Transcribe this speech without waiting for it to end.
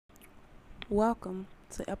Welcome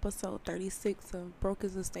to episode 36 of Broke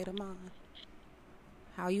is a State of Mind.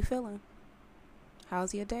 How you feeling?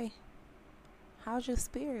 How's your day? How's your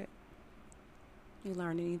spirit? You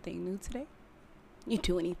learned anything new today? You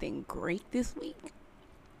do anything great this week?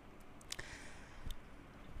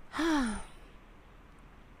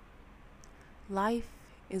 Life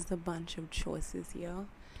is a bunch of choices, yo.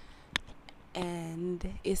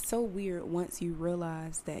 And it's so weird once you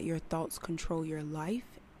realize that your thoughts control your life.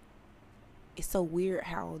 It's so weird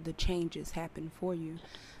how the changes happen for you.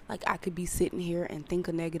 Like, I could be sitting here and think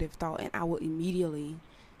a negative thought, and I will immediately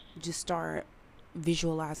just start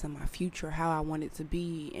visualizing my future, how I want it to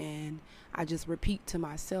be, and I just repeat to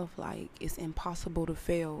myself, like, it's impossible to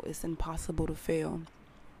fail. It's impossible to fail.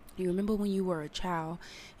 You remember when you were a child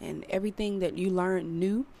and everything that you learned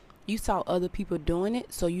new, you saw other people doing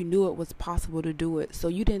it, so you knew it was possible to do it. So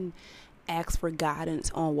you didn't ask for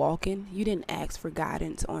guidance on walking. You didn't ask for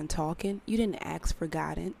guidance on talking. You didn't ask for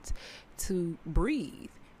guidance to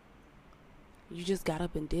breathe. You just got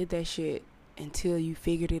up and did that shit until you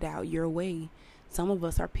figured it out your way. Some of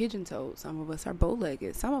us are pigeon-toed. Some of us are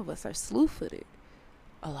bow-legged. Some of us are slew-footed.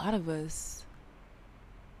 A lot of us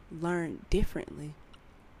learn differently.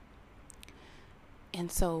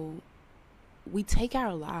 And so we take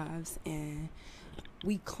our lives and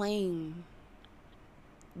we claim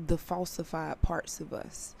the falsified parts of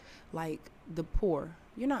us, like the poor.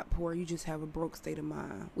 You're not poor, you just have a broke state of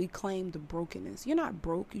mind. We claim the brokenness. You're not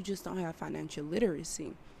broke, you just don't have financial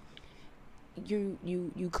literacy.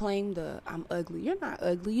 You claim the I'm ugly. You're not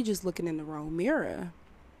ugly, you're just looking in the wrong mirror.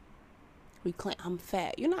 We claim I'm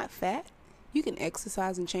fat. You're not fat. You can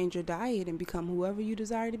exercise and change your diet and become whoever you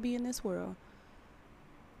desire to be in this world.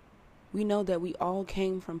 We know that we all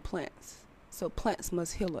came from plants, so plants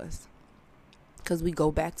must heal us. Because we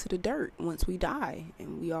go back to the dirt once we die.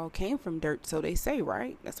 And we all came from dirt, so they say,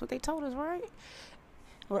 right? That's what they told us, right?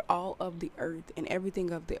 We're all of the earth, and everything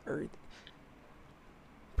of the earth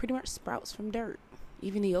pretty much sprouts from dirt.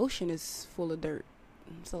 Even the ocean is full of dirt.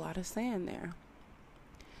 There's a lot of sand there.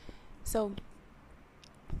 So,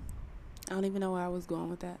 I don't even know where I was going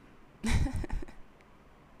with that.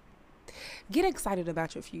 Get excited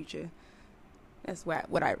about your future. That's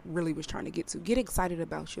what I really was trying to get to. Get excited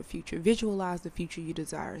about your future. Visualize the future you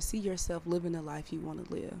desire. See yourself living the life you want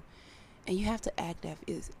to live. And you have to act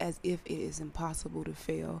as if it is impossible to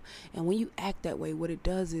fail. And when you act that way, what it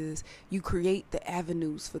does is you create the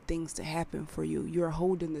avenues for things to happen for you. You're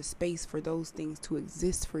holding the space for those things to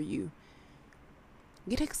exist for you.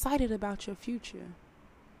 Get excited about your future.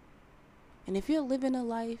 And if you're living a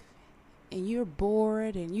life and you're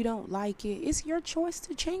bored and you don't like it, it's your choice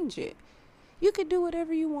to change it. You could do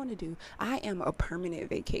whatever you want to do. I am a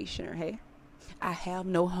permanent vacationer, hey? I have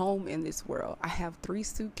no home in this world. I have 3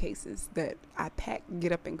 suitcases that I pack,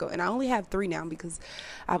 get up and go. And I only have 3 now because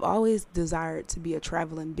I've always desired to be a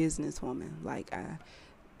traveling businesswoman. Like, I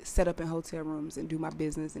set up in hotel rooms and do my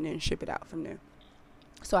business and then ship it out from there.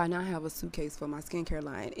 So I now have a suitcase for my skincare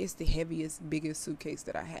line. It's the heaviest, biggest suitcase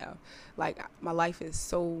that I have. Like, my life is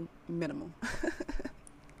so minimal.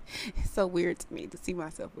 It's so weird to me to see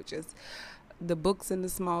myself with just the books in the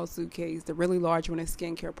small suitcase, the really large one is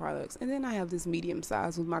skincare products, and then I have this medium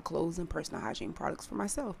size with my clothes and personal hygiene products for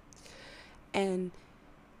myself. And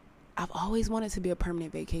I've always wanted to be a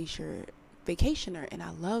permanent vacationer, and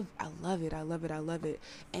I love it.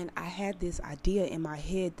 And I had this idea in my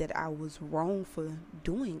head that I was wrong for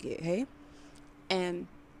doing it, hey? And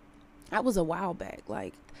that was a while back.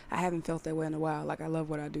 Like, I haven't felt that way in a while. Like, I love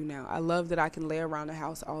what I do now. I love that I can lay around the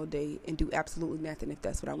house all day and do absolutely nothing if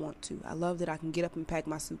that's what I want to. I love that I can get up and pack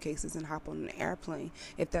my suitcases and hop on an airplane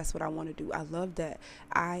if that's what I want to do. I love that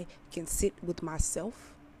I can sit with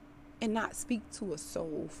myself and not speak to a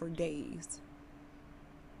soul for days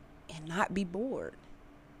and not be bored.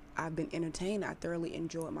 I've been entertained. I thoroughly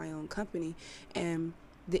enjoyed my own company, and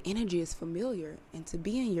the energy is familiar. And to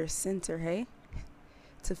be in your center, hey?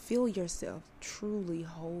 To feel yourself truly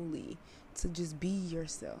holy, to just be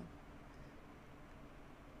yourself.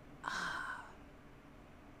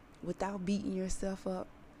 Without beating yourself up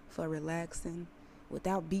for relaxing,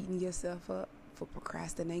 without beating yourself up for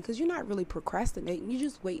procrastinating, because you're not really procrastinating, you're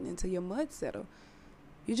just waiting until your mud settle.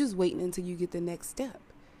 You're just waiting until you get the next step.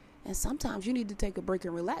 And sometimes you need to take a break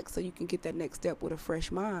and relax so you can get that next step with a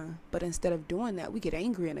fresh mind. But instead of doing that, we get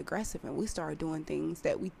angry and aggressive and we start doing things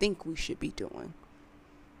that we think we should be doing.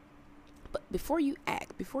 But before you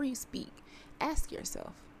act, before you speak, ask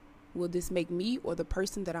yourself, will this make me or the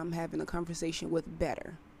person that I'm having a conversation with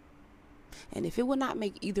better? And if it will not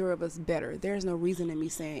make either of us better, there's no reason in me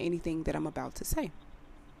saying anything that I'm about to say.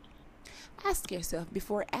 Ask yourself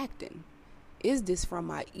before acting, is this from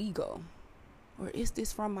my ego? Or is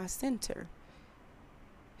this from my center?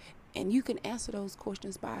 And you can answer those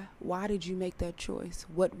questions by, why did you make that choice?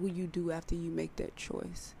 What will you do after you make that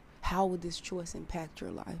choice? How will this choice impact your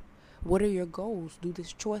life? What are your goals? Do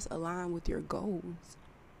this choice align with your goals?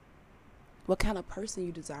 What kind of person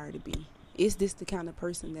you desire to be? Is this the kind of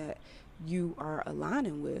person that you are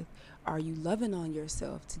aligning with? Are you loving on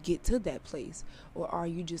yourself to get to that place? Or are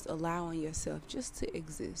you just allowing yourself just to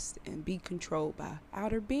exist and be controlled by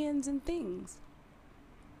outer beings and things?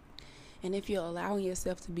 And if you're allowing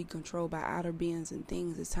yourself to be controlled by outer beings and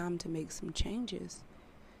things, it's time to make some changes.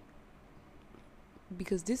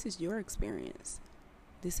 Because this is your experience.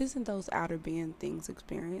 This isn't those outer being things'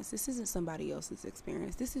 experience. This isn't somebody else's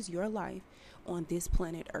experience. This is your life on this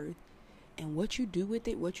planet Earth. And what you do with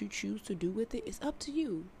it, what you choose to do with it, is up to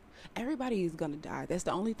you. Everybody is going to die. That's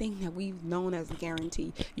the only thing that we've known as a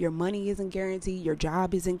guarantee. Your money isn't guaranteed. Your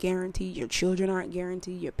job isn't guaranteed. Your children aren't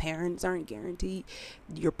guaranteed. Your parents aren't guaranteed.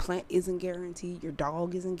 Your plant isn't guaranteed. Your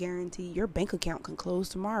dog isn't guaranteed. Your bank account can close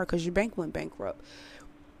tomorrow because your bank went bankrupt.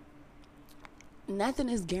 Nothing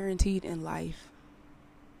is guaranteed in life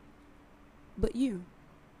but you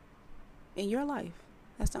and your life.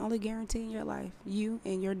 That's the only guarantee in your life. You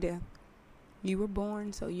and your death. You were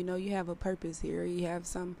born, so you know you have a purpose here. You have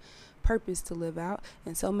some purpose to live out.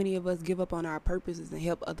 And so many of us give up on our purposes and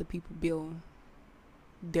help other people build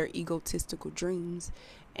their egotistical dreams.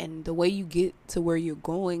 And the way you get to where you're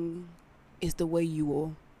going is the way you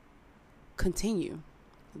will continue.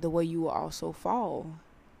 The way you will also fall.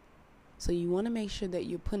 So you want to make sure that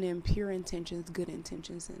you're putting in pure intentions, good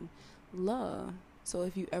intentions, and love. So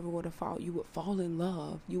if you ever were to fall, you would fall in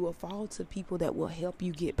love. You will fall to people that will help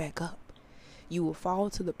you get back up. You will fall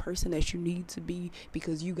to the person that you need to be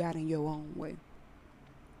because you got in your own way.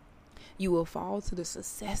 You will fall to the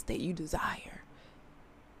success that you desire.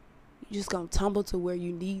 You're just going to tumble to where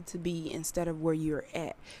you need to be instead of where you're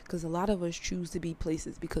at. Because a lot of us choose to be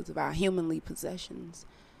places because of our humanly possessions,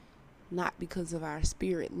 not because of our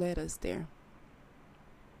spirit led us there.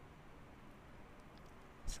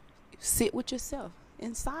 Sit with yourself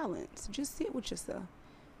in silence. Just sit with yourself.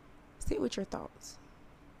 Sit with your thoughts.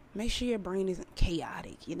 Make sure your brain isn't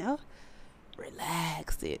chaotic,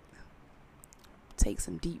 Relax it. Take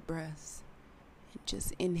some deep breaths. And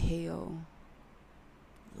just inhale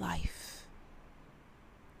life.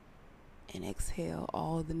 And exhale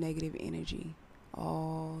all the negative energy,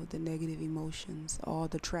 all the negative emotions, all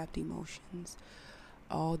the trapped emotions,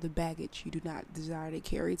 all the baggage you do not desire to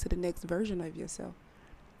carry to the next version of yourself.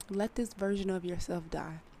 Let this version of yourself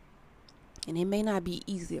die. And it may not be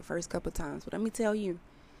easy the first couple times, but let me tell you,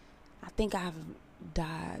 I think I've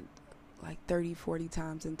died like 30, 40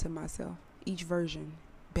 times into myself. Each version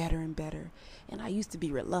better and better. And I used to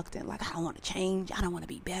be reluctant. Like, I don't want to change. I don't want to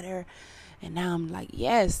be better. And now I'm like,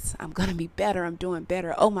 yes, I'm going to be better. I'm doing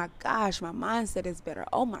better. Oh my gosh, my mindset is better.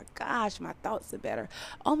 Oh my gosh, my thoughts are better.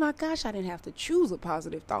 Oh my gosh, I didn't have to choose a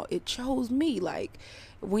positive thought. It chose me. Like,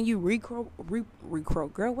 when you when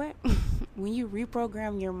you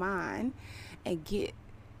reprogram your mind and get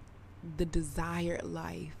the desired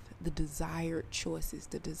life, the desired choices,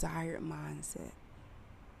 the desired mindset.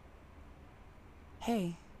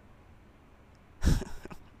 Hey,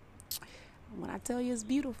 when I tell you it's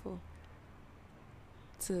beautiful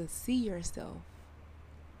to see yourself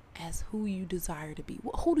as who you desire to be.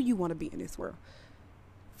 Who do you want to be in this world?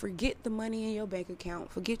 Forget the money in your bank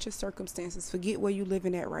account. Forget your circumstances. Forget where you're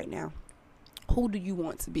living at right now. Who do you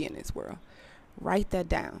want to be in this world? Write that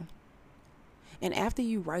down. And after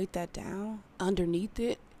you write that down, underneath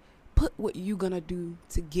it, put what you're going to do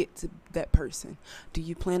to get to that person. Do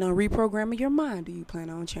you plan on reprogramming your mind? Do you plan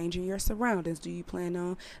on changing your surroundings? Do you plan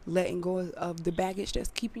on letting go of the baggage that's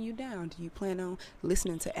keeping you down? Do you plan on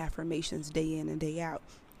listening to affirmations day in and day out?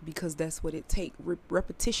 Because that's what it takes.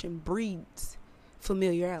 Repetition breeds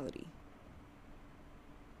familiarity.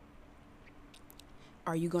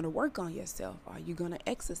 Are you going to work on yourself? Are you going to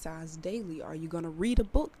exercise daily? Are you going to read a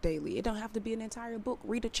book daily? It don't have to be an entire book.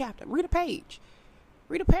 Read a chapter. Read a page.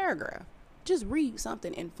 Read a paragraph. Just read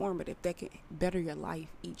something informative that can better your life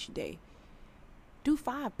each day. Do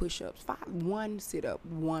 5 push-ups. 1 sit-up,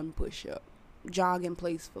 1 push-up. Jog in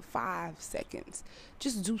place for 5 seconds.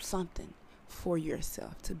 Just do something for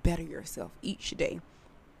yourself to better yourself each day.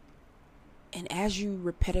 And as you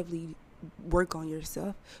repetitively work on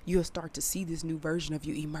yourself, you'll start to see this new version of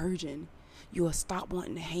you emerging. You'll stop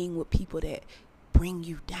wanting to hang with people that bring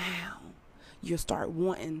you down. You'll start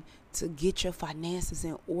wanting to get your finances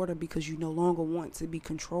in order because you no longer want to be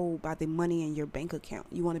controlled by the money in your bank account.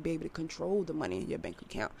 You want to be able to control the money in your bank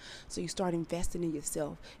account. So you start investing in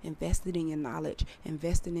yourself, investing in your knowledge,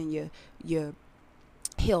 investing in your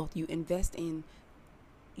health. You invest in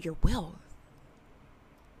your wealth.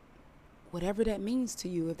 Whatever that means to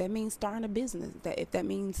you, if that means starting a business, if that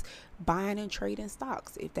means buying and trading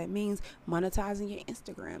stocks, if that means monetizing your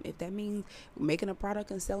Instagram, if that means making a product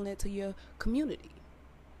and selling it to your community,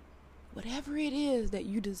 whatever it is that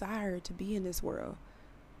you desire to be in this world,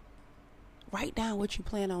 write down what you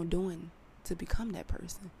plan on doing to become that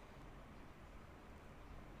person.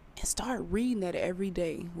 And start reading that every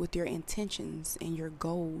day with your intentions and your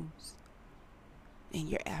goals and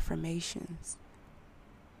your affirmations.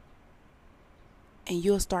 And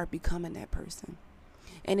you'll start becoming that person.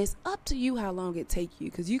 And it's up to you how long it takes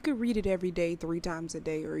you, because you could read it every day 3 times a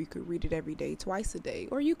day, or you could read it every day twice a day,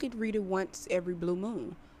 or you could read it once every blue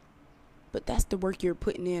moon. But that's the work you're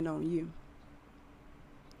putting in on you.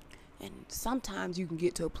 And sometimes you can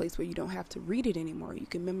get to a place where you don't have to read it anymore. You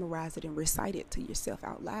can memorize it and recite it to yourself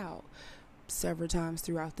out loud several times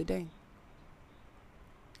throughout the day.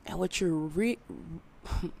 And what you're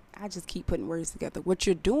I just keep putting words together. What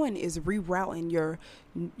you're doing is rerouting your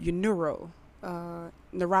your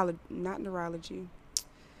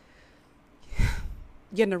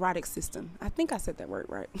neurotic system. I think I said that word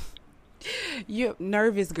right. You're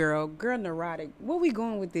nervous, girl, neurotic. Where we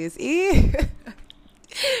going with this?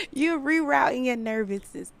 You're rerouting your nervous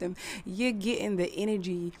system. You're getting the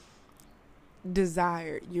energy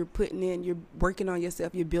desired. You're putting in, you're working on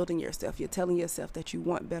yourself, you're building yourself, you're telling yourself that you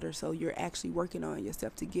want better, so you're actually working on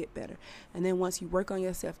yourself to get better. And then once you work on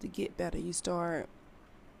yourself to get better, you start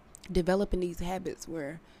developing these habits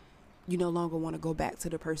where you no longer want to go back to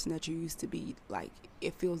the person that you used to be. Like,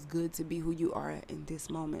 it feels good to be who you are in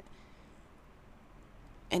this moment.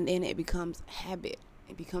 And then it becomes habit.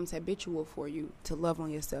 It becomes habitual for you to love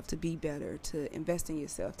on yourself, to be better, to invest in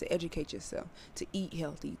yourself, to educate yourself, to eat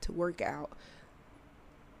healthy, to work out.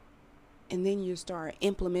 And then you start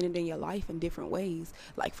implementing it in your life in different ways.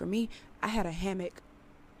 Like for me, I had a hammock.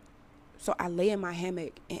 So I lay in my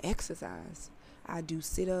hammock and exercise. I do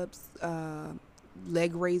sit-ups,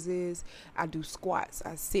 leg raises. I do squats.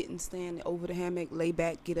 I sit and stand over the hammock, lay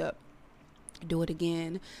back, get up, do it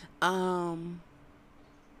again. I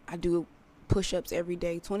do push-ups every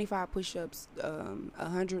day, 25 push-ups,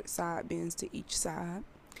 100 side bends to each side,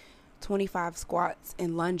 25 squats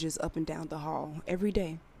and lunges up and down the hall every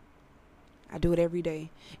day. I do it every day.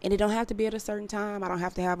 And it don't have to be at a certain time. I don't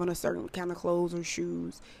have to have on a certain kind of clothes or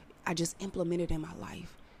shoes. I just implement it in my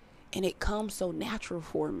life. And it comes so natural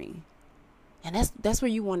for me. And that's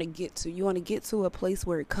where you want to get to. You want to get to a place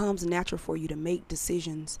where it comes natural for you to make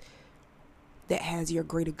decisions that has your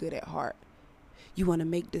greater good at heart. You want to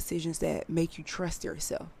make decisions that make you trust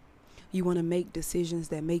yourself. You want to make decisions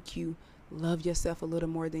that make you love yourself a little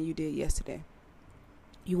more than you did yesterday.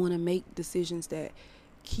 You want to make decisions that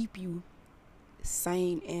keep you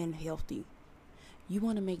sane and healthy. You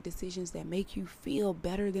want to make decisions that make you feel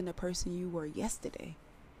better than the person you were yesterday.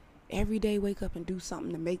 Every day, wake up and do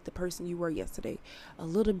something to make the person you were yesterday a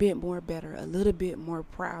little bit more better, a little bit more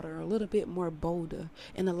prouder, a little bit more bolder,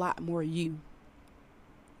 and a lot more you.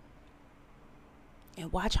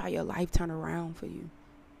 And watch how your life turn around for you.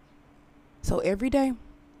 So every day,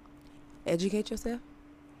 educate yourself,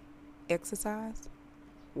 exercise,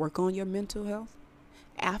 work on your mental health,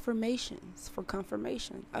 affirmations for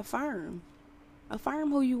confirmation, affirm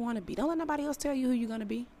who you want to be. Don't let nobody else tell you who you're going to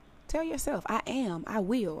be. Tell yourself, I am, I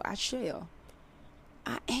will, I shall.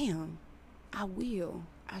 I am, I will,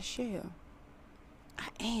 I shall. I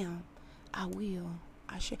am, I will,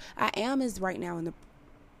 I shall. I am is right now in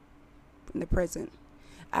the present.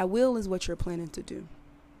 I will is what you're planning to do.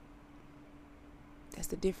 That's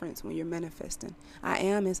the difference when you're manifesting. I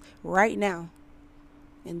am is right now.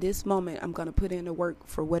 In this moment, I'm going to put in the work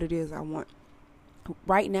for what it is I want.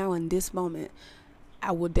 Right now, in this moment,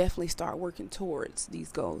 I will definitely start working towards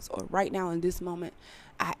these goals. Or right now, in this moment,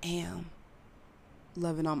 I am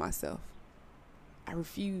loving on myself. I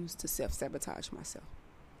refuse to self-sabotage myself.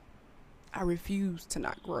 I refuse to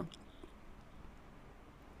not grow.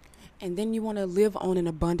 And then you want to live on an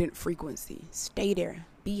abundant frequency. Stay there.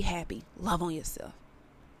 Be happy. Love on yourself.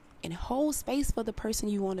 And hold space for the person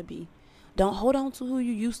you want to be. Don't hold on to who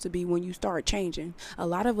you used to be when you start changing. A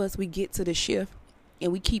lot of us, we get to the shift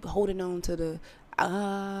and we keep holding on to the,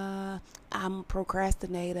 I'm a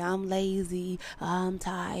procrastinator, I'm lazy, I'm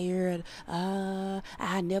tired,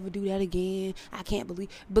 I never do that again. I can't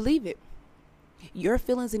believe it. Your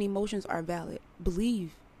feelings and emotions are valid.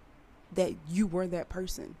 Believe that you were that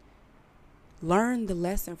person. Learn the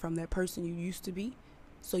lesson from that person you used to be,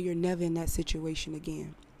 so you're never in that situation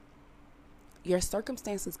again. Your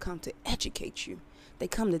circumstances come to educate you. They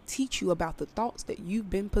come to teach you about the thoughts that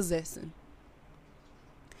you've been possessing.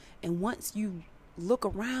 And once you look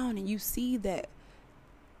around and you see that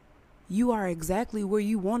you are exactly where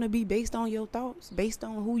you want to be based on your thoughts, based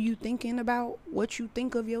on who you thinking about, what you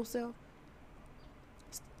think of yourself,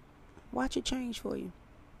 watch it change for you.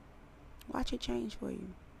 Watch it change for you.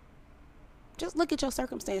 Just look at your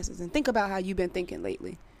circumstances and think about how you've been thinking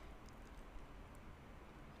lately.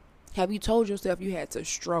 Have you told yourself you had to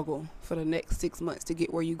struggle for the next 6 months to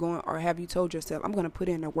get where you're going? Or have you told yourself, I'm going to put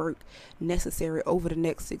in the work necessary over the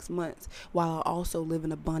next 6 months while I also live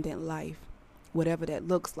an abundant life, whatever that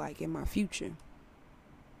looks like in my future?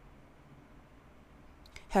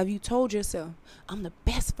 Have you told yourself, I'm the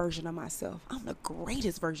best version of myself, I'm the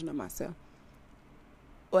greatest version of myself?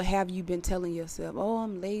 Or have you been telling yourself, oh,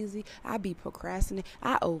 I'm lazy, I be procrastinating,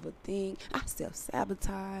 I overthink, I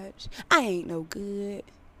self-sabotage, I ain't no good,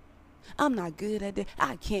 I'm not good at that,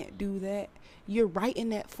 I can't do that? You're writing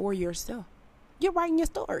that for yourself. You're writing your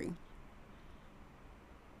story.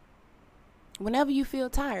 Whenever you feel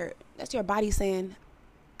tired, that's your body saying,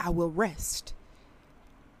 I will rest.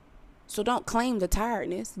 So don't claim the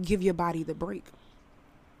tiredness. Give your body the break.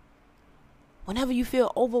 Whenever you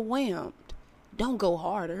feel overwhelmed, don't go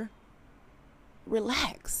harder.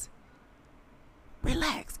 Relax.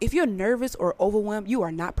 Relax. If you're nervous or overwhelmed, you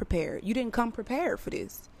are not prepared. You didn't come prepared for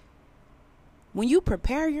this. When you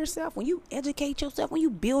prepare yourself, when you educate yourself, when you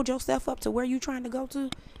build yourself up to where you're trying to go to,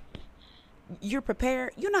 you're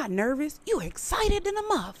prepared. You're not nervous. You're excited than a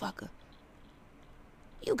motherfucker.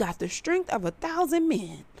 You got the strength of 1,000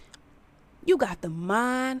 men. You got the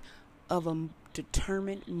mind of a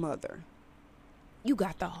determined mother. You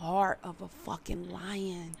got the heart of a fucking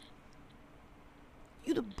lion.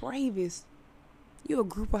 You the bravest. You a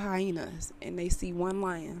group of hyenas and they see one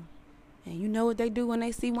lion. And you know what they do when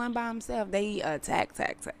they see one by himself? They attack.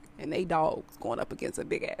 And they dogs going up against a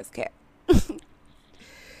big ass cat.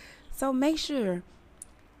 So make sure,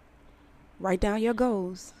 write down your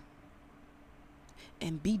goals.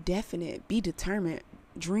 And be definite, be determined,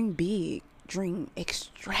 dream big, dream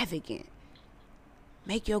extravagant.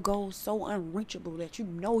 Make your goals so unreachable that you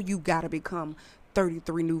know you gotta become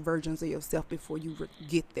 33 new versions of yourself before you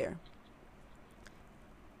get there.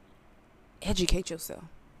 Educate yourself.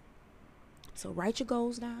 So write your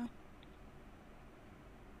goals down.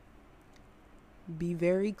 Be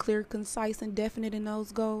very clear, concise, and definite in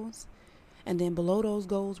those goals. And then below those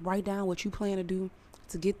goals, write down what you plan to do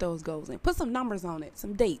to get those goals and put some numbers on it,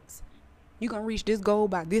 some dates. You're going to reach this goal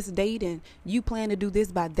by this date and you plan to do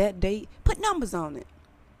this by that date. Put numbers on it.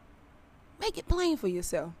 Make it plain for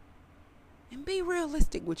yourself. And be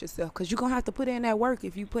realistic with yourself, because you're going to have to put in that work.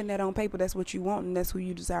 If you're putting that on paper, that's what you want and that's who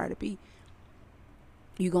you desire to be.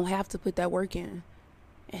 You're going to have to put that work in.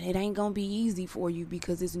 And it ain't going to be easy for you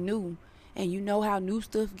because it's new. And you know how new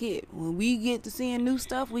stuff get. When we get to seeing new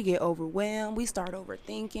stuff, we get overwhelmed. We start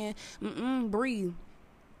overthinking. Breathe.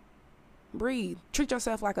 Breathe. Treat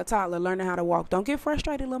yourself like a toddler learning how to walk. Don't get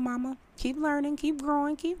frustrated, little mama. Keep learning. Keep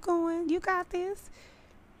growing. Keep going. You got this.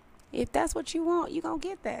 If that's what you want, you're going to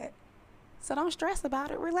get that. So don't stress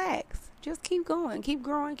about it. Relax. Just keep going. Keep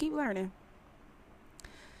growing. Keep learning.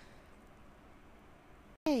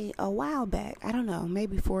 Hey, a while back, I don't know,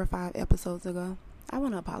 maybe 4 or 5 episodes ago, I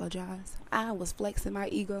want to apologize. I was flexing my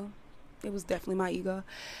ego. It was definitely my ego.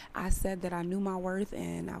 I said that I knew my worth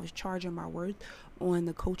and I was charging my worth on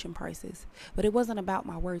the coaching prices. But it wasn't about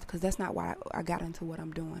my worth, because that's not why I got into what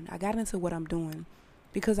I'm doing. I got into what I'm doing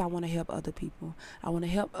because I want to help other people. I want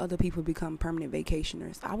to help other people become permanent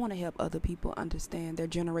vacationers. I want to help other people understand their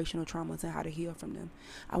generational traumas and how to heal from them.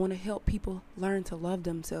 I want to help people learn to love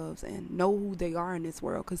themselves and know who they are in this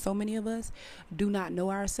world, because so many of us do not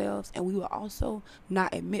know ourselves, and we will also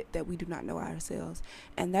not admit that we do not know ourselves.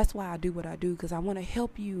 And that's why I do what I do, because I want to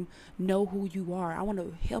help you know who you are. I want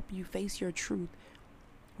to help you face your truth,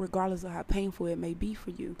 regardless of how painful it may be for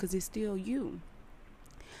you, because it's still you.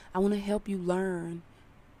 I want to help you learn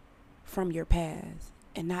from your past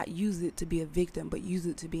and not use it to be a victim, but use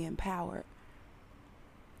it to be empowered.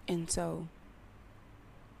 And so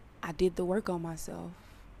I did the work on myself.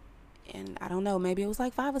 And I don't know, maybe it was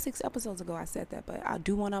like 5 or 6 episodes ago I said that, but I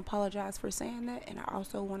do want to apologize for saying that. And I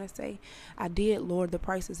also want to say I did lower the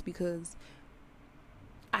prices because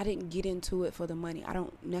I didn't get into it for the money. I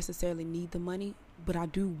don't necessarily need the money, but I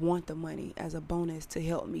do want the money as a bonus to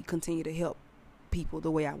help me continue to help people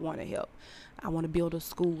the way I want to help. I want to build a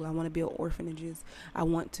school. I want to build orphanages. I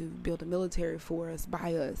want to build a military for us,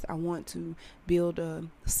 by us. I want to build a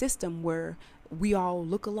system where we all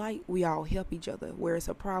look alike, we all help each other. Where it's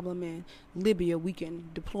a problem in Libya, we can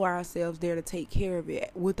deploy ourselves there to take care of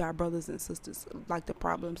it with our brothers and sisters. Like the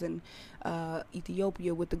problems in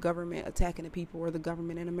Ethiopia with the government attacking the people, or the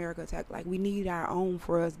government in America attack. Like, we need our own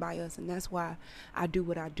for us, by us, and that's why I do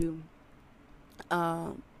what I do.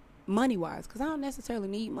 Money wise, because I don't necessarily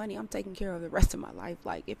need money. I'm taking care of the rest of my life.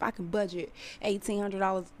 Like, if I can budget $1,800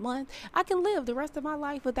 a month, I can live the rest of my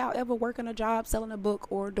life without ever working a job, selling a book,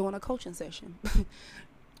 or doing a coaching session.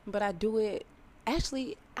 But I do it.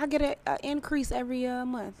 Actually, I get an increase every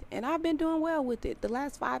month, and I've been doing well with it. The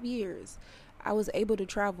last 5 years, I was able to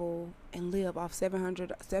travel and live off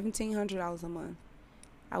 $1,700 a month.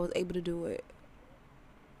 I was able to do it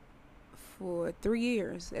for 3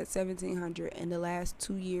 years at $1,700, and the last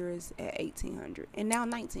 2 years at $1,800, and now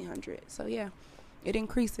 $1,900. So yeah, it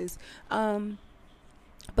increases.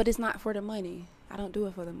 But it's not for the money. I don't do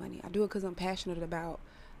it for the money. I do it because I'm passionate about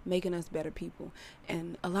making us better people.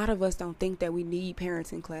 And a lot of us don't think that we need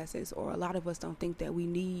parenting classes, or a lot of us don't think that we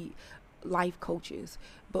need life coaches.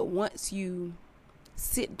 But once you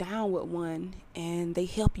sit down with one and they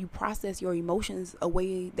help you process your emotions a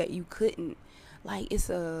way that you couldn't, like, it's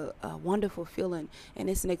a wonderful feeling, and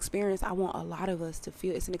it's an experience I want a lot of us to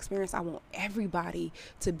feel. It's an experience I want everybody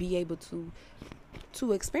to be able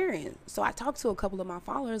to experience. So I talked to a couple of my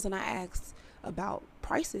followers, and I asked about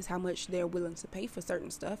prices, how much they're willing to pay for certain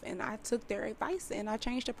stuff, and I took their advice and I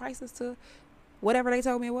changed the prices to whatever they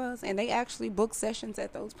told me it was, and they actually booked sessions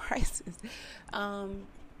at those prices.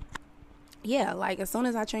 Yeah, like, as soon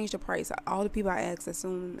as I changed the price, all the people I asked, as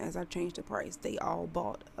soon as I changed the price, they all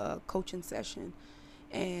bought a coaching session.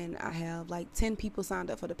 And I have like 10 people signed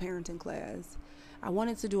up for the parenting class. I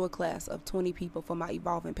wanted to do a class of 20 people for my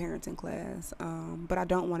evolving parenting class, but I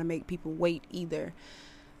don't want to make people wait either.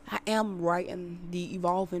 I am writing the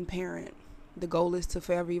evolving parent. The goal is to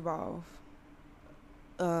forever evolve.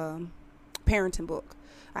 Parenting book.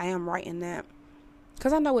 I am writing that,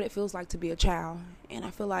 because I know what it feels like to be a child, and I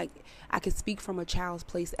feel like I can speak from a child's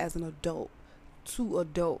place as an adult to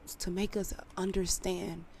adults to make us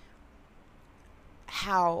understand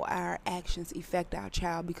how our actions affect our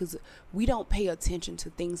child, because we don't pay attention to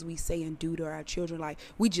things we say and do to our children. Like,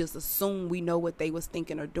 we just assume we know what they was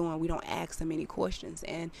thinking or doing. We don't ask them any questions,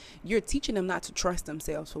 and you're teaching them not to trust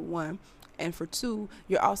themselves, for one. And for two,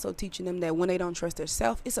 you're also teaching them that when they don't trust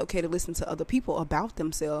themselves, it's okay to listen to other people about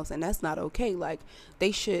themselves, and that's not okay. Like,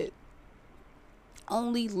 they should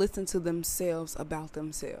only listen to themselves about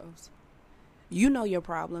themselves. You know your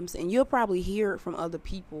problems, and you'll probably hear it from other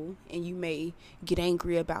people, and you may get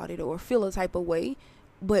angry about it or feel a type of way,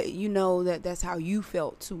 but you know that that's how you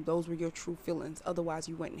felt too. Those were your true feelings. Otherwise,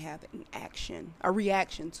 you wouldn't have a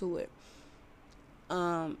reaction to it.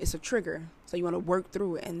 It's a trigger, so you want to work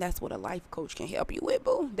through it, and that's what a life coach can help you with,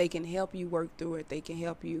 boo. They can help you work through it. They can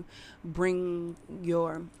help you bring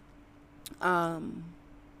your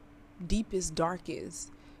deepest, darkest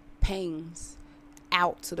pains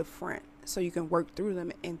out to the front, so you can work through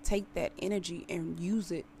them and take that energy and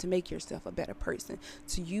use it to make yourself a better person,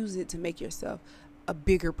 to use it to make yourself a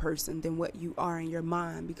bigger person than what you are in your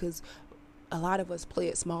mind, because a lot of us play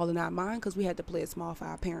it small in our mind because we had to play it small for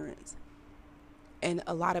our parents. And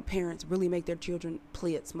a lot of parents really make their children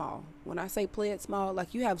play it small. When I say play it small,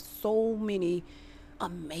 like, you have so many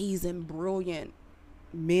amazing, brilliant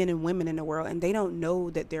men and women in the world, and they don't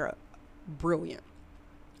know that they're brilliant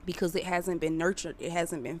because it hasn't been nurtured, it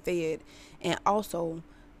hasn't been fed, and also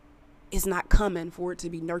it's not common for it to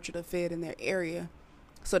be nurtured or fed in their area.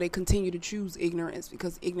 So they continue to choose ignorance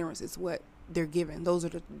because ignorance is what they're given. Those are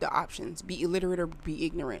the options: be illiterate or be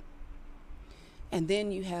ignorant. And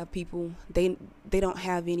then you have people, they don't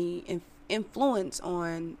have any influence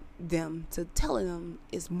on them to telling them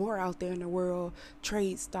it's more out there in the world.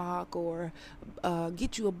 Trade stock, or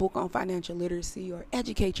get you a book on financial literacy, or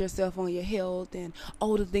educate yourself on your health, and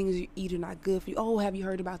all the things you eat are not good for you. Oh, have you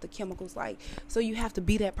heard about the chemicals? Like, so you have to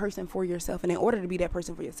be that person for yourself, and in order to be that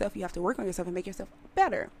person for yourself, you have to work on yourself and make yourself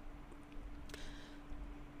better.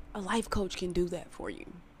 A life coach can do that for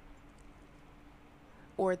you.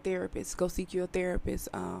 Or a therapist. Go seek you a therapist.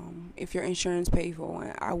 If your insurance pays for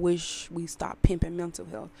one. I wish we stopped pimping mental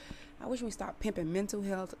health. I wish we stopped pimping mental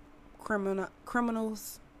health,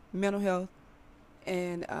 criminals, mental health,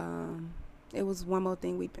 and it was one more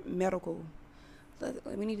thing, medical.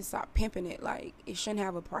 We need to stop pimping it. Like, it shouldn't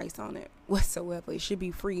have a price on it whatsoever. It should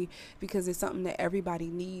be free, because it's something that everybody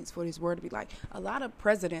needs for this world to be like. A lot of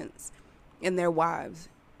presidents and their wives,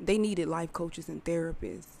 they needed life coaches and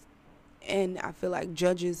therapists. And I feel like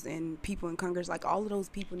judges and people in Congress, like, all of those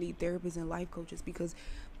people need therapists and life coaches, because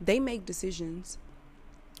they make decisions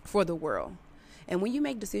for the world. And when you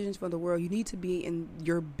make decisions for the world, you need to be in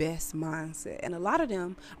your best mindset. And a lot of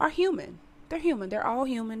them are human. They're human. They're all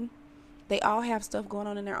human. They all have stuff going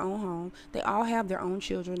on in their own home. They all have their own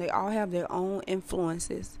children. They all have their own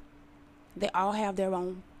influences. They all have their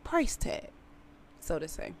own price tag, so to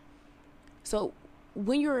say. So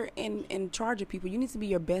when you're in charge of people, you need to be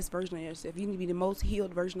your best version of yourself. You need to be the most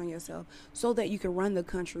healed version of yourself so that you can run the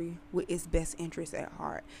country with its best interests at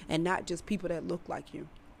heart, and not just people that look like you,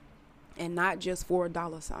 and not just for a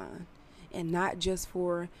dollar sign, and not just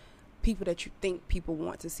for people that you think people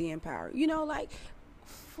want to see in power. You know, like,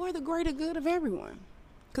 for the greater good of everyone.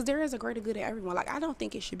 Because there is a greater good in everyone. Like, I don't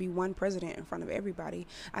think it should be one president in front of everybody.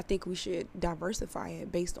 I think we should diversify it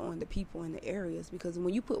based on the people in the areas. Because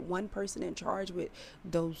when you put one person in charge with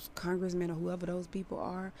those congressmen or whoever those people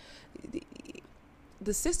are,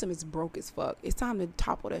 the system is broke as fuck. It's time to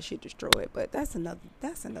topple that shit, destroy it. But that's another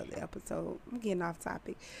episode. I'm getting off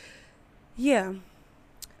topic. Yeah.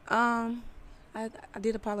 I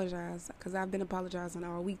did apologize, because I've been apologizing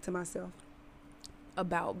all week to myself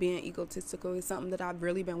about being egotistical. Is something that I've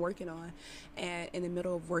really been working on, and in the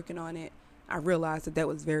middle of working on it, I realized that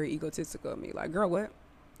was very egotistical of me. Like, girl, what?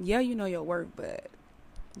 Yeah, you know your work, but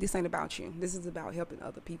this ain't about you. This is about helping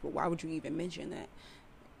other people. Why would you even mention that?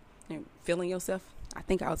 And feeling yourself? I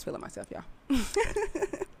think I was feeling myself, y'all.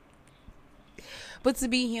 But to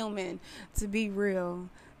be human, to be real,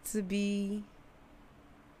 to be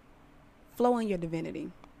flow in your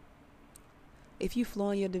divinity. If you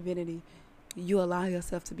flow in your divinity, you allow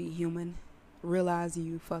yourself to be human, realize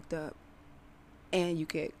you fucked up, and you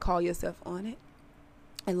can call yourself on it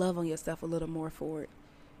and love on yourself a little more for it,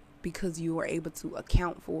 because you are able to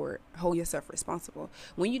account for it, hold yourself responsible.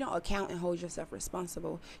 When you don't account and hold yourself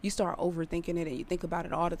responsible, you start overthinking it, and you think about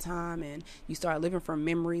it all the time, and you start living from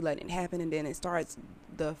memory, letting it happen, and then it starts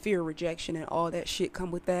the fear of rejection and all that shit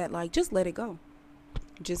come with that. Like, just let it go.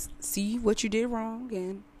 Just see what you did wrong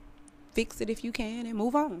and fix it if you can, and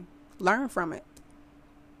move on. Learn from it.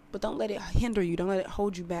 But don't let it hinder you. Don't let it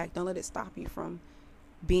hold you back. Don't let it stop you from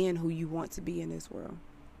being who you want to be in this world.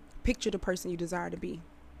 Picture the person you desire to be.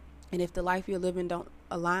 And if the life you're living don't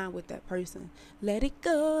align with that person, let it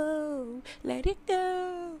go. Let it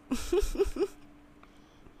go.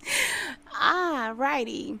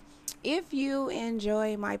 Alrighty. If you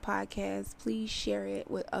enjoy my podcast, please share it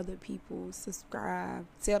with other people. Subscribe.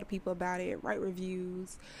 Tell the people about it. Write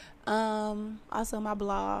reviews. Also my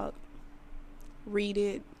blog. Read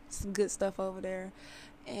it. Some good stuff over there.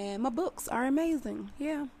 And my books are amazing.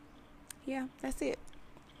 Yeah, that's it.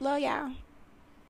 Love y'all.